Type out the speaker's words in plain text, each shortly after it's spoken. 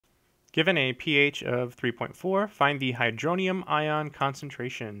Given a pH of 3.4, find the hydronium ion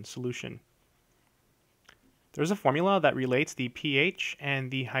concentration solution. There's a formula that relates the pH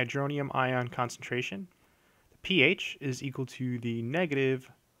and the hydronium ion concentration. The pH is equal to the negative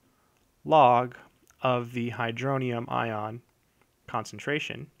log of the hydronium ion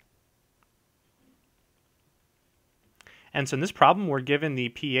concentration. And so in this problem, we're given the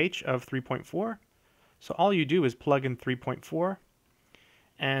pH of 3.4. So all you do is plug in 3.4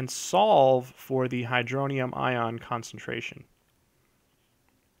 and solve for the hydronium ion concentration.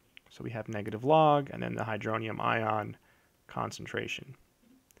 So we have negative log and then the hydronium ion concentration.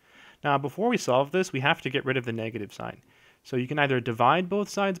 Now before we solve this, we have to get rid of the negative sign. So you can either divide both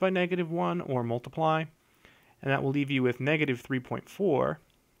sides by -1 or multiply, and that will leave you with negative 3.4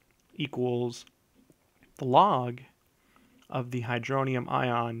 equals the log of the hydronium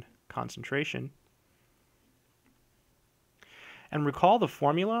ion concentration. And recall the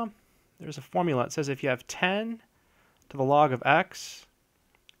formula. There's a formula that says if you have 10 to the log of x,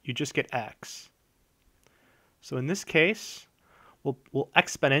 you just get x. So in this case, we'll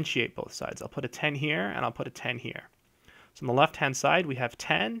exponentiate both sides. I'll put a 10 here and I'll put a 10 here. So on the left-hand side, we have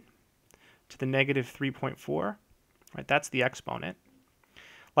 10 to the negative 3.4. Right, that's the exponent.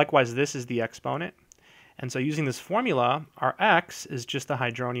 Likewise, this is the exponent. And so using this formula, our x is just the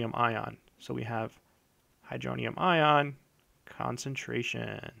hydronium ion. So we have hydronium ion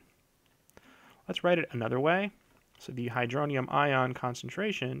concentration. Let's write it another way. So the hydronium ion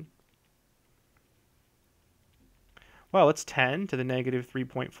concentration, well, it's 10 to the negative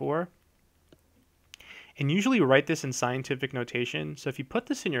 3.4. And usually we write this in scientific notation. So if you put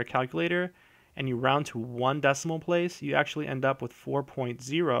this in your calculator and you round to one decimal place, you actually end up with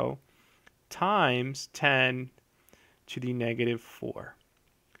 4.0 times 10 to the negative 4.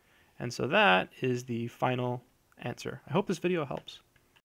 And so that is the final answer. I hope this video helps.